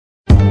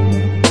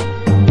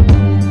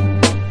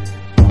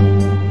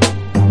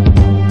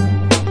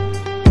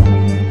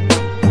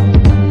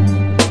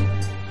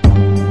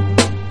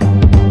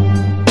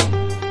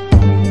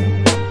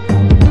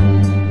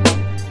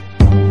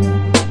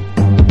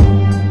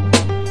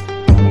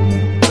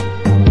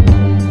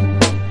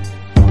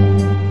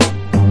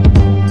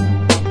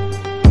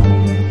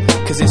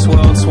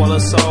swallow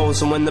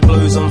souls, and when the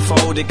blues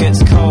unfold it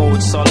gets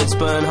cold, solids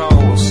burn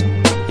holes.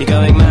 You're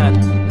going mad,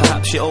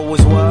 perhaps you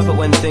always were, but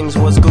when things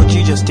was good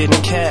you just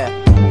didn't care.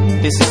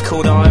 This is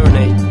called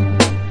irony.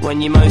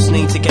 When you most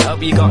need to get up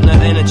you got no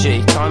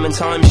energy. Time and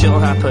time shit'll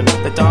happen,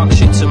 the dark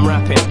shit's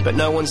rapping, but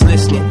no one's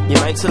listening.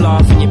 Your mates are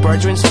laughing, your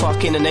brethren's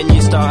fucking, and then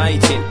you start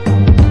hating.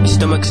 Your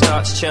stomach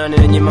starts churning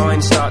and your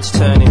mind starts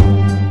turning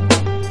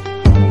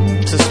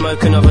to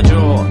smoke another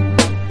draw.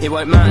 It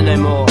won't matter no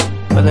more,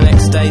 but the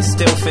next day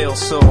still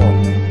feels sore.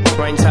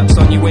 Rain taps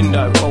on your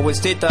window, always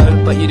did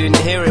though, but you didn't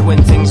hear it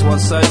when things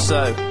was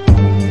so-so.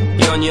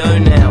 You're on your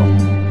own now,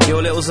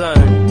 your little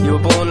zone. You were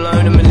born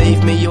alone and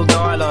believe me, you'll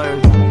die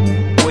alone.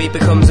 Weed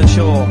becomes a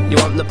chore, you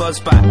want the buzz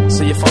back,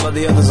 so you follow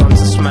the others onto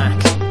smack.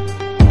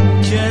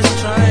 Just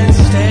trying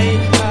to stay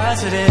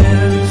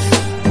positive.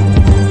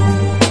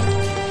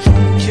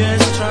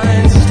 Just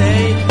trying to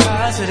stay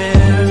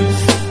positive.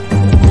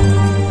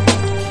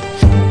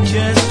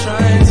 Just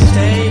trying to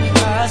stay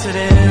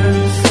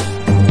positive.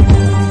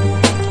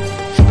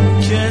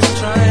 Just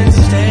trying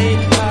to stay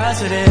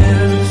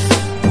positive.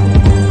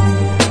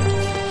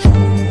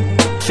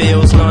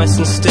 Feels nice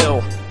and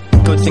still.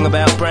 Good thing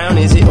about brown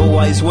is it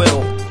always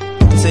will.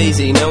 It's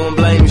easy, no one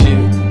blames you.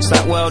 It's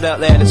that world out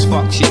there that's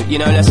fucked you.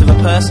 You're no less of a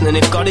person, and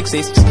if God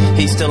exists,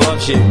 he still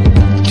loves you.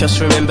 Just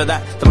remember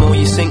that the more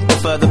you sink, the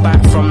further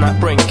back from that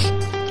brink.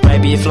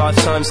 Maybe if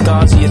lifetime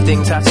scars are your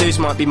thing, tattoos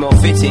might be more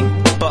fitting,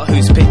 but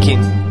who's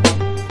picking?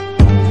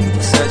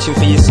 Searching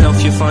for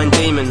yourself, you'll find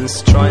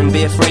demons. Try and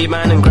be a free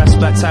man and grasp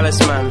that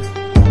talisman,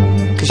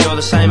 'cause you're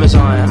the same as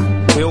I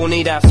am. We all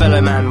need our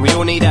fellow man, we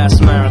all need our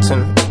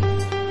Samaritan.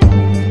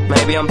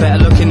 Maybe I'm better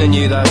looking than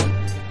you though.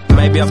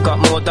 Maybe I've got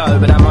more dough,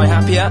 but am I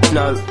happier?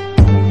 No.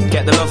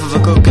 Get the love of a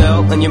good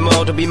girl and your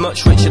world will be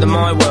much richer than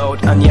my world,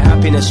 and your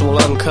happiness will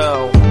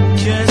uncurl.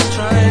 Just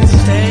trying to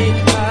stay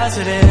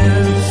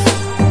positive.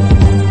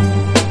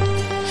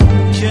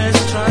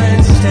 Just trying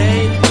to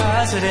stay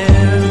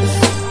positive.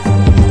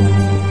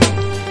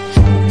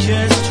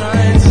 Just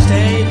trying to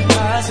stay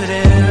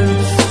positive.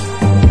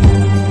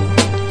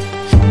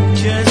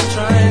 Just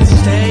trying to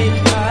stay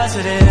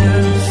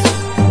positive.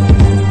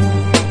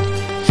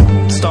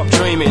 Stop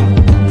dreaming.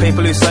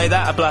 People who say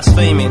that are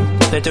blaspheming.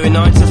 They're doing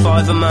 9 to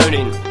 5 and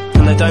moaning,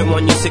 and they don't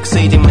want you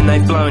succeeding when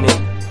they've blown it.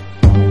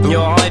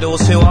 Your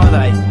idols, who are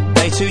they?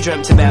 They too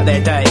dreamt about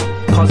their day.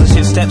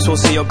 Positive steps will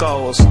see your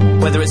goals.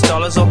 Whether it's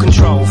dollars or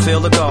control,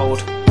 feel the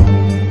gold.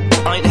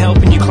 I ain't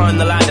helping you climb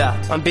the ladder,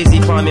 I'm busy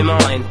climbing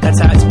mine. That's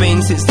how it's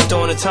been since the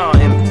dawn of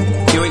time.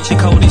 You reach your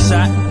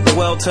cul-de-sac, the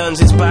world turns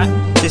its back.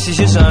 This is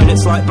your zone,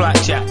 it's like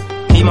blackjack.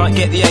 He might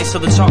get the ace or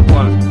the top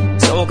one,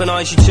 so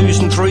organise your 2s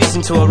and 3s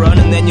into a run,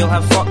 and then you'll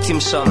have fucked him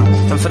some,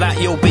 and for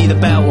that you'll be the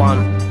better one.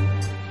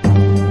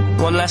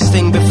 One last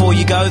thing before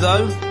you go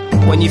though.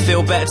 When you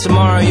feel better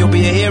tomorrow you'll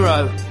be a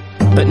hero,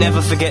 but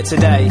never forget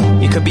today.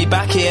 You could be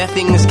back here,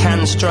 things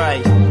can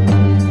stray.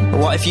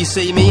 What if you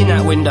see me in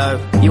that window?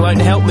 You won't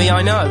help me,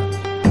 I know.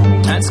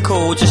 That's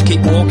cool, just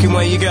keep walking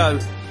where you go.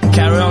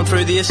 Carry on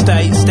through the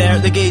estate, stare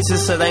at the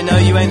geezers so they know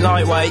you ain't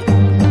lightweight,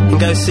 and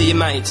go see your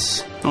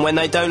mates. And when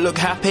they don't look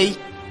happy,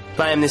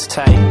 play 'em this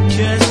tape.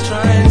 Just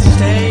trying to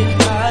stay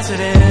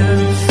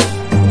positive.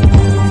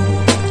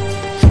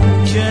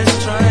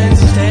 Just trying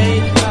to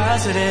stay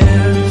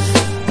positive.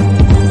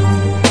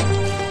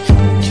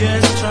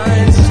 Just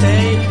trying to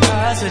stay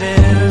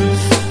positive.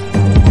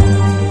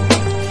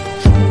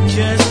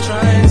 Just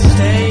trying to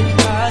stay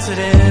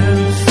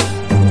positive.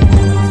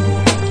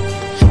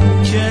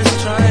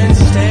 Just trying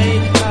to stay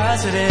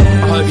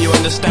positive. I hope you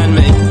understand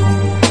me.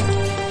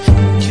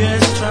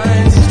 Just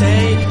trying to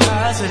stay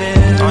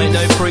positive. I ain't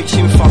no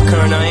preaching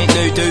fucker, and I ain't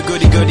no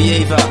do-goody-goody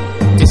either.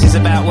 This is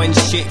about when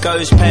shit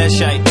goes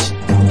pear-shaped.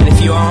 And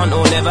if you aren't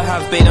or never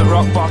have been at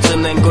rock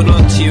bottom, then good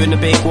luck to you in the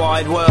big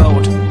wide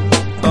world.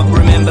 But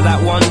remember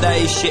that one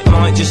day shit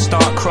might just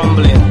start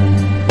crumbling.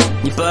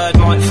 Your bird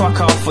might fuck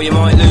off or you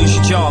might lose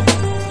your job.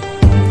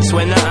 So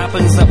when that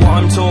happens, that what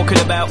I'm talking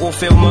about will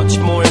feel much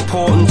more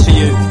important to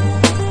you.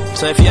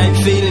 So if you ain't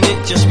feeling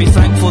it, just be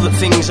thankful that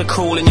things are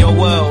cool in your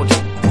world.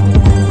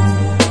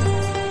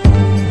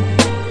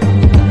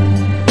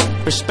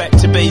 Respect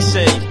to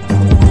BC.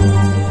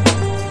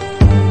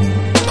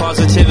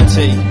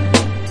 Positivity.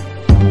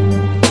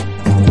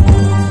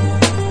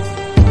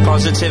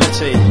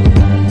 Positivity.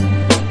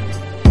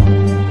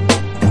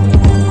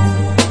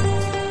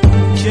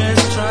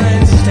 Just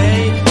trying to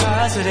stay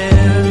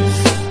positive.